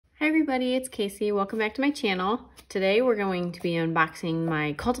everybody, it's Kaycee. Welcome back to my channel. Today we're going to be unboxing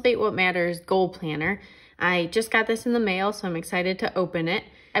my Cultivate What Matters Goal Planner. I just got this in the mail, so I'm excited to open it.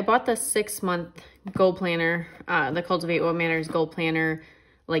 I bought the 6-month goal planner, the Cultivate What Matters Goal Planner,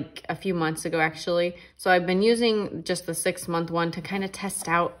 like a few months ago actually. So I've been using just the 6-month one to kind of test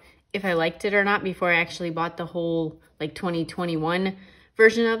out if I liked it or not before I actually bought the whole like 2021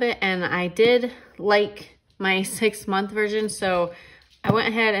 version of it. And I did like my 6-month version, so I went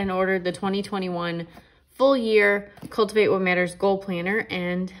ahead and ordered the 2021 full year Cultivate What Matters Goal Planner,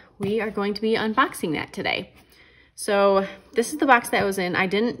 and we are going to be unboxing that today. So this is the box that was in. I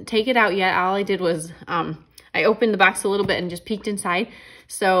didn't take it out yet. All I did was I opened the box a little bit and just peeked inside.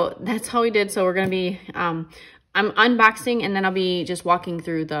 So that's all we did. So we're going to be, I'm unboxing, and then I'll be just walking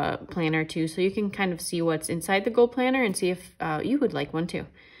through the planner too, so you can kind of see what's inside the goal planner and see if you would like one too.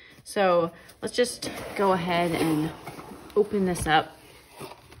 So let's just go ahead and open this up.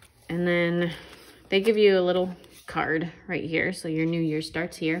 And then they give you a little card right here. So your new year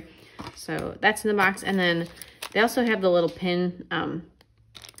starts here. So that's in the box. And then they also have the little pin.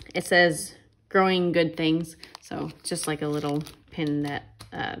 It says growing good things. So it's just like a little pin that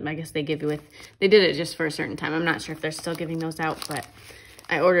I guess they give you with, they did it just for a certain time. I'm not sure if they're still giving those out, but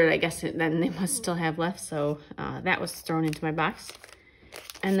I ordered, I guess then they must still have left. So that was thrown into my box.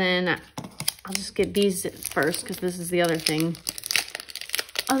 And then I'll just get these first because this is the other thing.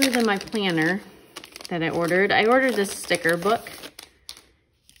 Other than my planner that I ordered this sticker book,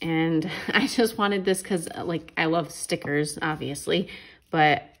 and I just wanted this because like I love stickers obviously,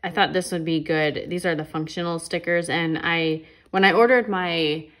 but I thought this would be good. These are the functional stickers, and when I ordered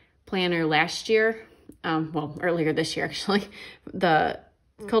my planner last year, well earlier this year actually, the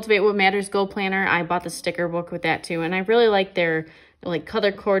Cultivate What Matters Goal Planner, I bought the sticker book with that too, and I really like their like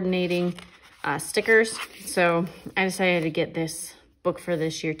color coordinating stickers, so I decided to get this book for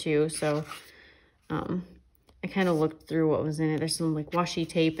this year too. So I kind of looked through what was in it. There's some like washi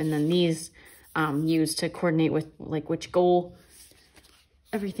tape, and then these used to coordinate with like which goal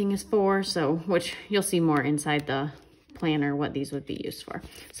everything is for, so which you'll see more inside the planner what these would be used for.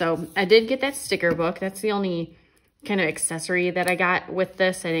 So I did get that sticker book. That's the only kind of accessory that I got with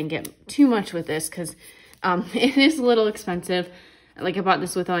this. I didn't get too much with this because it is a little expensive. Like I bought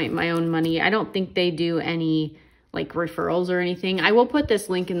this with my own money. I don't think they do any like referrals or anything. I will put this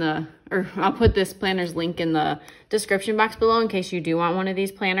link I'll put this planner's link in the description box below in case you do want one of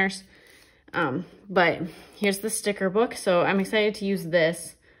these planners. But here's the sticker book. So I'm excited to use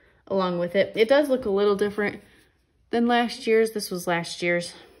this along with it. It does look a little different than last year's. This was last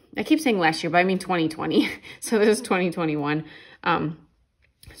year's. I keep saying last year, but I mean 2020. So this is 2021.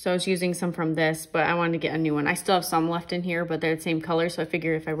 So I was using some from this, but I wanted to get a new one. I still have some left in here, but they're the same color. So I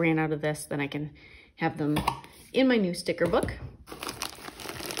figure if I ran out of this, then I can have them in my new sticker book.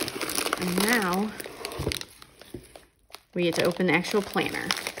 And now we get to open the actual planner.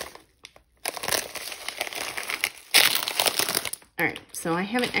 All right, so I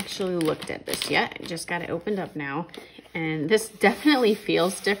haven't actually looked at this yet. I just got it opened up now. And this definitely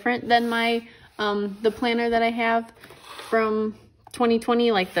feels different than my the planner that I have from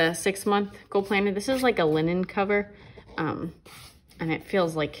 2020, like the 6-month goal planner. This is like a linen cover. And it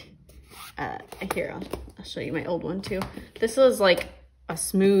feels like, here, I'll show you my old one too. This was like a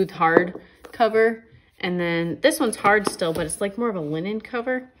smooth, hard cover. And then this one's hard still, but it's like more of a linen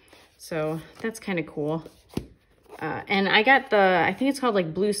cover. So that's kind of cool. And I got I think it's called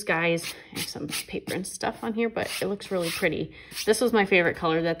like Blue Skies. I have some paper and stuff on here, but it looks really pretty. This was my favorite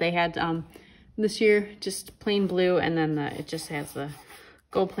color that they had this year, just plain blue. And then it just has the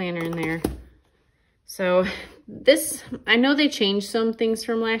goal planner in there. So this, I know they changed some things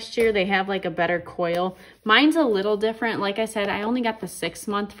from last year. They have like a better coil. Mine's a little different. Like I said, I only got the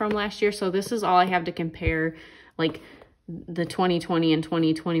 6-month from last year. So this is all I have to compare like the 2020 and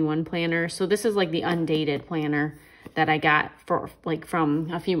 2021 planner. So this is like the undated planner that I got for like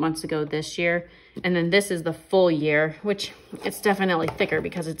from a few months ago this year. And then this is the full year, which it's definitely thicker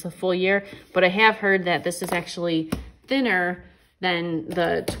because it's a full year. But I have heard that this is actually thinner than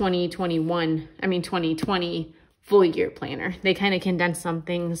the 2020 full year planner. They kind of condensed some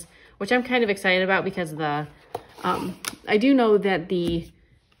things, which I'm kind of excited about because I do know that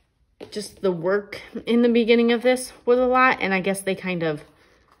just the work in the beginning of this was a lot, and I guess they kind of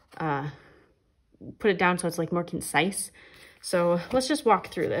put it down so it's like more concise. So let's just walk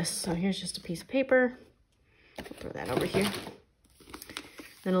through this. So here's just a piece of paper. I'll throw that over here.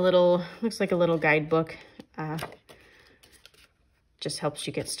 Then looks like a little guidebook. Just helps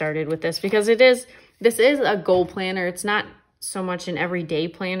you get started with this because this is a goal planner. It's not so much an everyday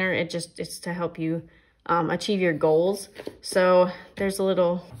planner. It's to help you achieve your goals. So there's a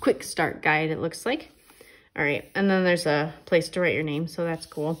little quick start guide, it looks like. All right, and then there's a place to write your name, so that's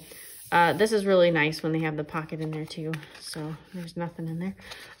cool. This is really nice when they have the pocket in there too, so there's nothing in there.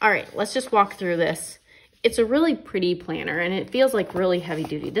 All right, let's just walk through this. It's a really pretty planner, and it feels like really heavy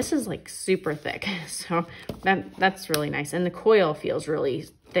duty. This is like super thick, so that's really nice. And the coil feels really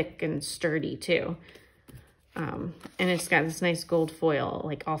thick and sturdy too. And it's got this nice gold foil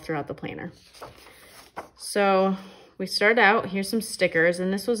like all throughout the planner. So we start out, here's some stickers,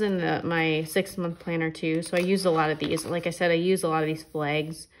 and this was in my 6-month planner too. So I used a lot of these. Like I said, I use a lot of these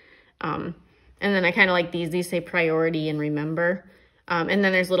flags. And then I kind of like these say priority and remember. And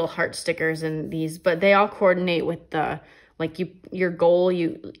then there's little heart stickers in these, but they all coordinate with the, like your goal,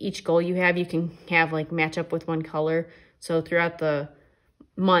 each goal you can have like match up with one color. So throughout the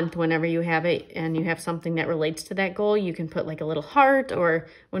month, whenever you have it and you have something that relates to that goal, you can put like a little heart or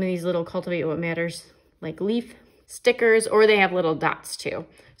one of these little Cultivate What Matters like leaf stickers, or they have little dots too.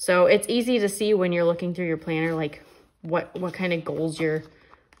 So it's easy to see when you're looking through your planner, like what kind of goals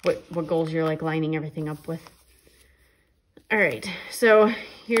what goals you're like lining everything up with. All right, so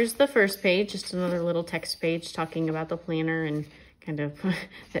here's the first page, just another little text page talking about the planner and kind of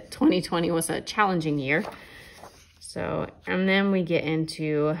that 2020 was a challenging year. So, and then we get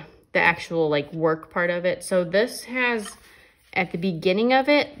into the actual like work part of it. So this has, at the beginning of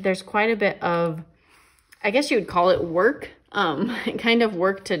it, there's quite a bit of, I guess you would call it work, kind of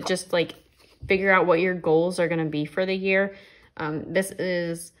work to just like figure out what your goals are going to be for the year. This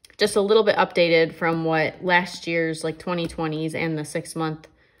is just a little bit updated from what last year's like 2020s and the 6-month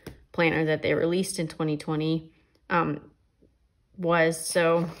planner that they released in 2020 was.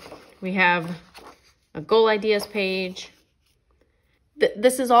 So we have a goal ideas page.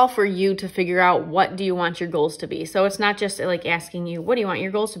 This is all for you to figure out what do you want your goals to be. So it's not just like asking you, what do you want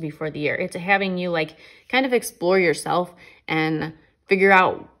your goals to be for the year? It's having you like kind of explore yourself and figure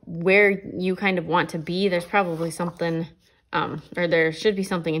out where you kind of want to be. There's probably something, or there should be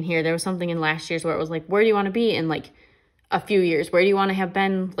something in here. There was something in last year's where it was like, where do you want to be in like a few years? Where do you want to have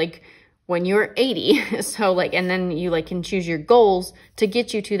been like when you're 80? So like, and then you like can choose your goals to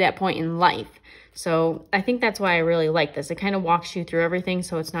get you to that point in life. So I think that's why I really like this. It kind of walks you through everything.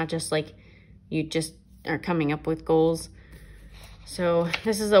 So it's not just like you just are coming up with goals. So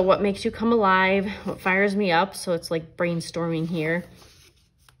this is a what makes you come alive, what fires me up. So it's like brainstorming here.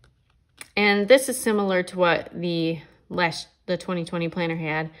 And this is similar to what the 2020 planner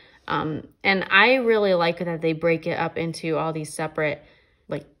had. And I really like that they break it up into all these separate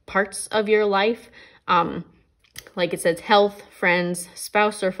like parts of your life. Like it says health, friends,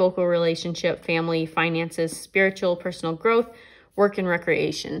 spouse or focal relationship, family, finances, spiritual, personal growth, work and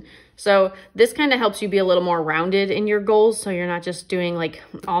recreation. So this kind of helps you be a little more rounded in your goals. So you're not just doing like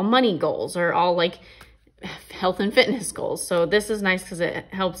all money goals or all like health and fitness goals. So this is nice because it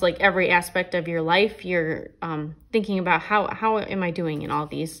helps like every aspect of your life. You're thinking about how am I doing in all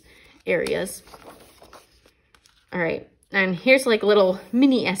these areas. All right. And here's like little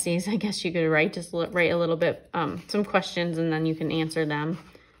mini essays, I guess you could write. Just write a little bit, some questions, and then you can answer them.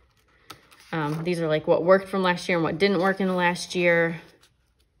 These are like what worked from last year and what didn't work in the last year.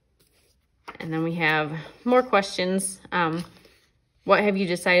 And then we have more questions. What have you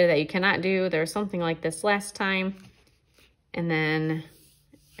decided that you cannot do? There was something like this last time. And then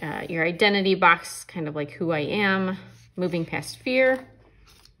your identity box, kind of like who I am, moving past fear.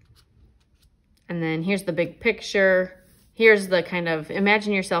 And then here's the big picture. Here's the kind of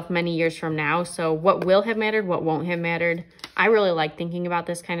imagine yourself many years from now. So what will have mattered, what won't have mattered. I really like thinking about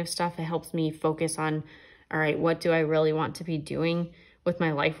this kind of stuff. It helps me focus on, all right, what do I really want to be doing with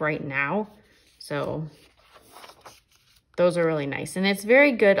my life right now? So those are really nice. And it's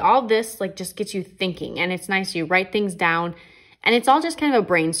very good. All this like just gets you thinking, and it's nice. You write things down and it's all just kind of a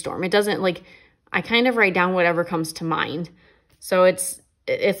brainstorm. It doesn't like, I kind of write down whatever comes to mind. So it's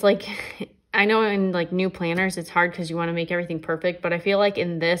like, I know in like new planners, it's hard because you want to make everything perfect, but I feel like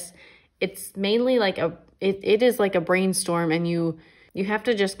in this, it's mainly like it is like a brainstorm, and you have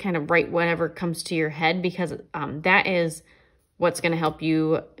to just kind of write whatever comes to your head, because that is what's going to help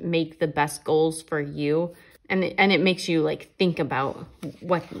you make the best goals for you. And it makes you like think about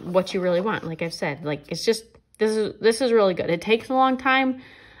what you really want. Like I've said, like it's just, this is really good. It takes a long time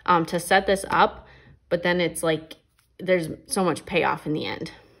to set this up, but then it's like, there's so much payoff in the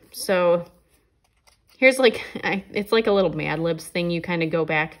end. So here's like, it's like a little Mad Libs thing. You kind of go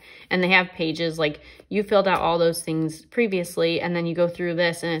back and they have pages like you filled out all those things previously, and then you go through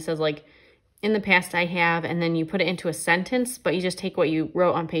this and it says like, in the past I have, and then you put it into a sentence, but you just take what you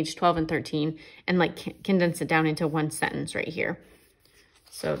wrote on page 12 and 13 and like condense it down into one sentence right here.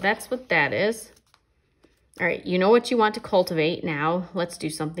 So that's what that is. All right, you know what you want to cultivate. Now let's do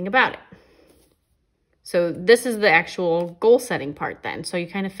something about it. So this is the actual goal setting part then. So you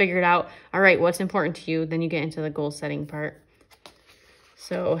kind of figured out, all right, what's important to you. Then you get into the goal setting part.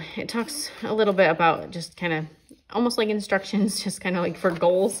 So it talks a little bit about just kind of almost like instructions, just kind of like for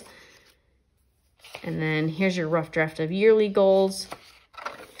goals. And then here's your rough draft of yearly goals.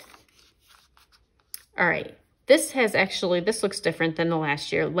 All right, this looks different than the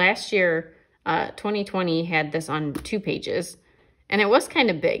last year. Last year, 2020 had this on 2 pages, and it was kind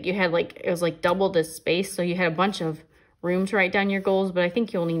of big. You had it was like double this space, so you had a bunch of room to write down your goals, but I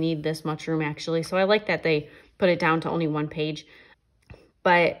think you only need this much room actually. So I like that they put it down to only 1 page.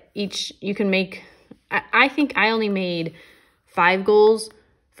 But you can make, I think I only made 5 goals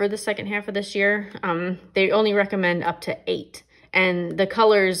for the second half of this year. They only recommend up to 8. And the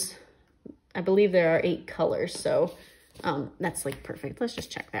colors, I believe there are 8 colors. So that's like perfect. Let's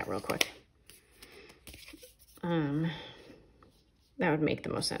just check that real quick. That would make the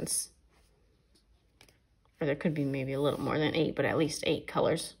most sense. Or there could be maybe a little more than 8, but at least 8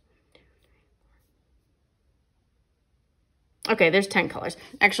 colors. Okay, there's 10 colors.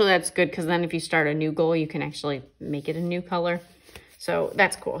 Actually, that's good because then if you start a new goal, you can actually make it a new color. So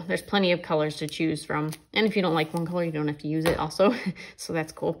that's cool. There's plenty of colors to choose from. And if you don't like one color, you don't have to use it also. So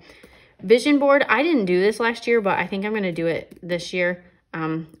that's cool. Vision board, I didn't do this last year, but I think I'm going to do it this year.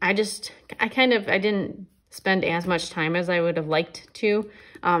 I didn't spend as much time as I would have liked to,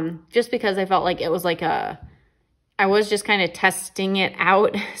 just because I felt like it was like I was just kind of testing it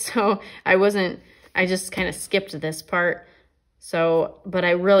out. So I just kind of skipped this part. So, but I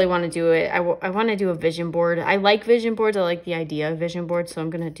really want to do it. I want to do a vision board. I like vision boards. I like the idea of vision boards. So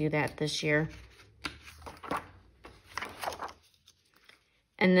I'm going to do that this year.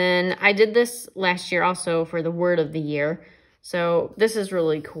 And then I did this last year also for the word of the year. So this is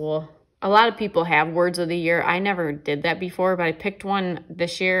really cool. A lot of people have words of the year. I never did that before, but I picked one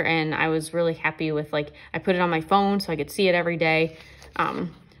this year and I was really happy with, I put it on my phone so I could see it every day.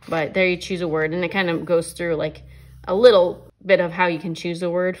 But there you choose a word, and it kind of goes through a little bit of how you can choose a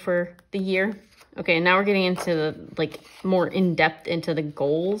word for the year. Okay, now we're getting into the more in-depth into the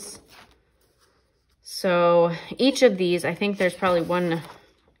goals. So each of these, I think there's probably one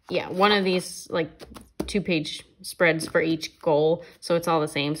of these 2-page spreads for each goal. So it's all the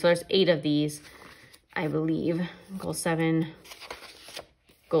same. So there's 8 of these, I believe. Goal 7,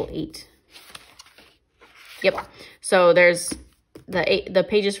 goal 8. Yep. So there's the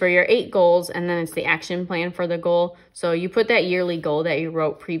pages for your 8 goals, and then it's the action plan for the goal. So you put that yearly goal that you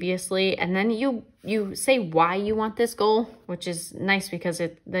wrote previously, and then you say why you want this goal, which is nice because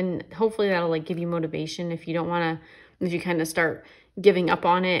then hopefully that'll give you motivation if you don't want to, if you kind of start giving up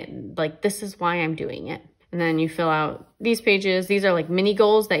on it, this is why I'm doing it. And then you fill out these pages. These are mini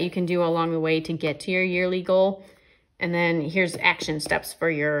goals that you can do along the way to get to your yearly goal. And then here's action steps for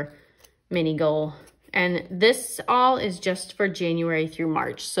your mini goal. And this all is just for January through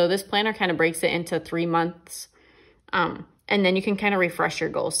March. So this planner kind of breaks it into 3 months. And then you can kind of refresh your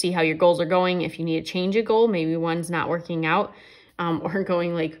goals, see how your goals are going. If you need to change a goal, maybe one's not working out or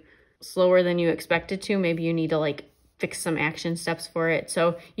going slower than you expected to. Maybe you need to fix some action steps for it.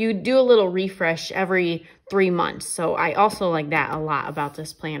 So you do a little refresh every 3 months. So I also like that a lot about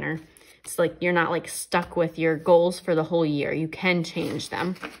this planner. It's you're not stuck with your goals for the whole year. You can change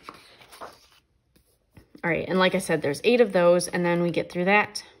them. All right, and like I said, there's 8 of those, and then we get through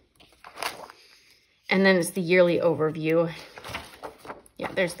that. And then it's the yearly overview. Yeah,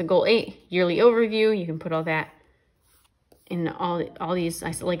 there's the goal 8, yearly overview. You can put all that in all these,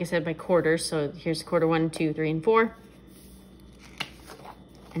 like I said, by quarters. So here's quarter 1, 2, 3, and 4.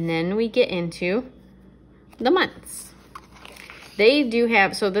 And then we get into the months. They do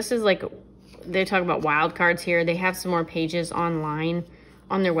have, so this is they talk about WildCards here. They have some more pages online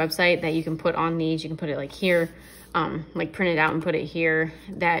on their website that you can put on these. You can put it here, print it out and put it here.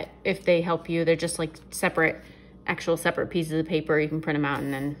 That if they help you, they're just separate pieces of paper. You can print them out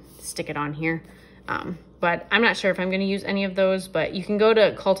and then stick it on here. But I'm not sure if I'm going to use any of those, but you can go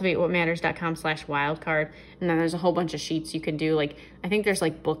to cultivatewhatmatters.com/wildcard, and then there's a whole bunch of sheets you could do. I think there's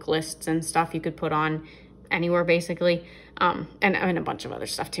book lists and stuff you could put on anywhere basically. And a bunch of other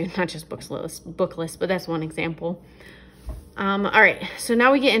stuff too, not just book lists, but that's one example. All right, so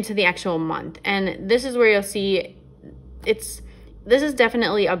now we get into the actual month, and this is where you'll see this is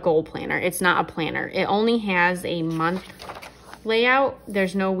definitely a goal planner. It's not a planner. It only has a month layout.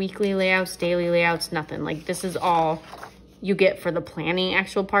 There's no weekly layouts, daily layouts, nothing. This is all you get for the planning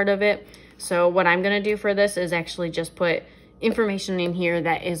actual part of it. So what I'm going to do for this is actually just put information in here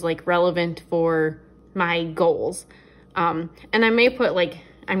that is relevant for my goals. And I may put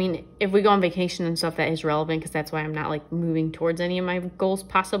I mean, if we go on vacation and stuff, that is relevant because that's why I'm not like moving towards any of my goals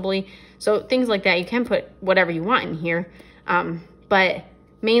possibly. So things like that, you can put whatever you want in here. But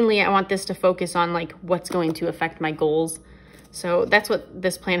mainly I want this to focus on like what's going to affect my goals. So that's what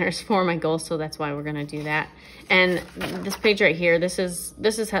this planner is for, my goals. So that's why we're gonna do that. And this page right here, this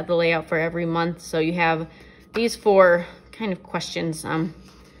is how the layout for every month. So you have these 4 kind of questions,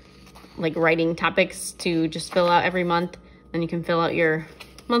 like writing topics to just fill out every month. Then you can fill out your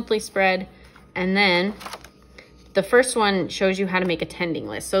monthly spread. And then the first one shows you how to make a tending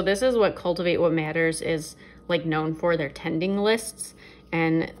list. So this is what Cultivate What Matters is like known for, their tending lists.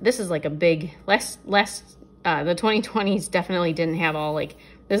 And this is like a big, the 2020s definitely didn't have all like,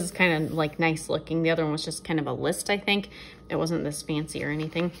 this is kind of like nice looking. The other one was just kind of a list, I think. It wasn't this fancy or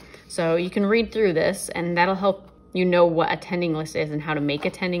anything. So you can read through this and that'll help you know what a tending list is and how to make a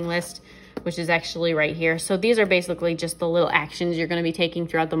tending list, which is actually right here. So these are basically just the little actions you're gonna be taking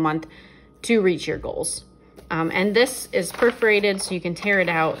throughout the month to reach your goals. And this is perforated so you can tear it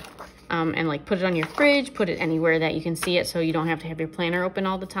out and like put it on your fridge, put it anywhere that you can see it so you don't have to have your planner open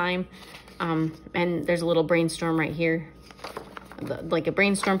all the time. And there's a little brainstorm right here, like a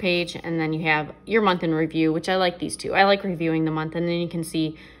brainstorm page. And then you have your month in review, which I like these two. I like reviewing the month, and then you can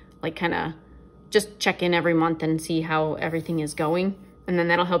see like kind of just check in every month and see how everything is going. And then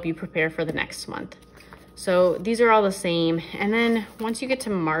that'll help you prepare for the next month. So these are all the same. And then once you get to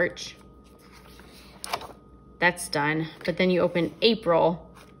March, that's done. But then you open April,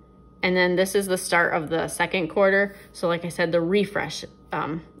 and then this is the start of the second quarter. So like I said, the refresh,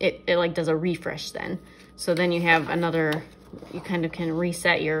 it like does a refresh then. So then you have another, you kind of can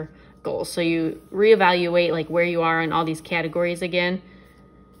reset your goals. So you reevaluate like where you are in all these categories again.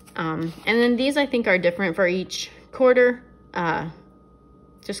 And then these I think are different for each quarter.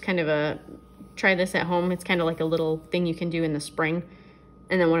 Just kind of try this at home. It's kind of like a little thing you can do in the spring.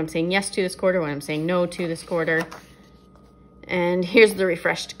 And then when I'm saying yes to this quarter, when I'm saying no to this quarter. And here's the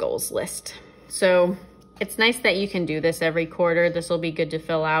refreshed goals list. So it's nice that you can do this every quarter. This will be good to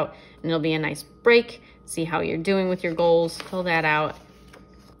fill out, and it'll be a nice break. See how you're doing with your goals, fill that out.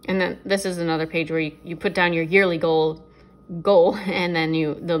 And then this is another page where you put down your yearly goal, and then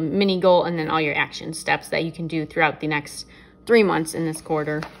the mini goal, and then all your action steps that you can do throughout the next 3 months in this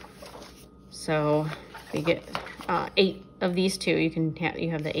quarter. So you get 8 of these two.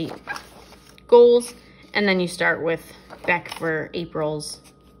 You have the 8 goals, and then you start with back for April's,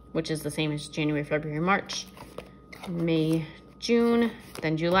 which is the same as January, February, March, May, June.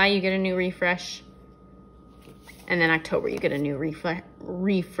 Then July you get a new refresh, and then October you get a new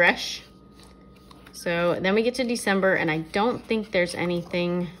refresh. So then we get to December, and I don't think there's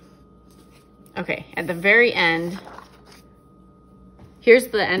anything. Okay, at the very end, here's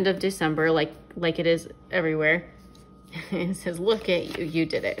the end of December, like it is everywhere. It says, look at you, you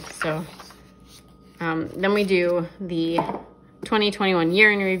did it. So then we do the 2021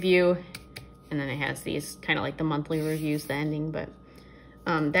 year in review, and then it has these kind of like the monthly reviews, the ending, but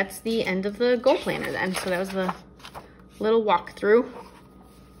that's the end of the goal planner then. So that was the little walkthrough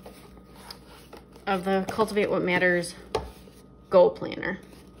of the Cultivate What Matters goal planner.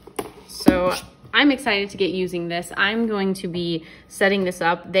 So I'm excited to get using this. I'm going to be setting this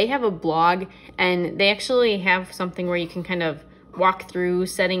up. They have a blog, and they actually have something where you can kind of walk through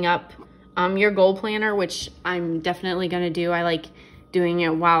setting up your goal planner, which I'm definitely going to do. I like doing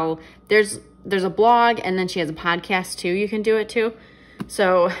it while there's a blog, and then she has a podcast too. You can do it too.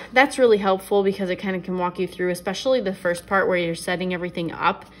 So that's really helpful because it kind of can walk you through, especially the first part where you're setting everything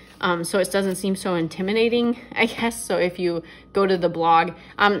up. So it doesn't seem so intimidating, I guess. So if you go to the blog,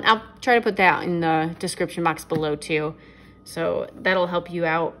 I'll try to put that in the description box below too. So that'll help you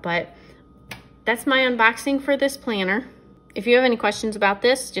out. But that's my unboxing for this planner. If you have any questions about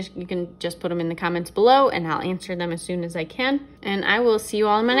this, you can just put them in the comments below, and I'll answer them as soon as I can. And I will see you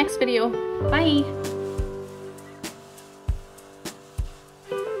all in my next video. Bye.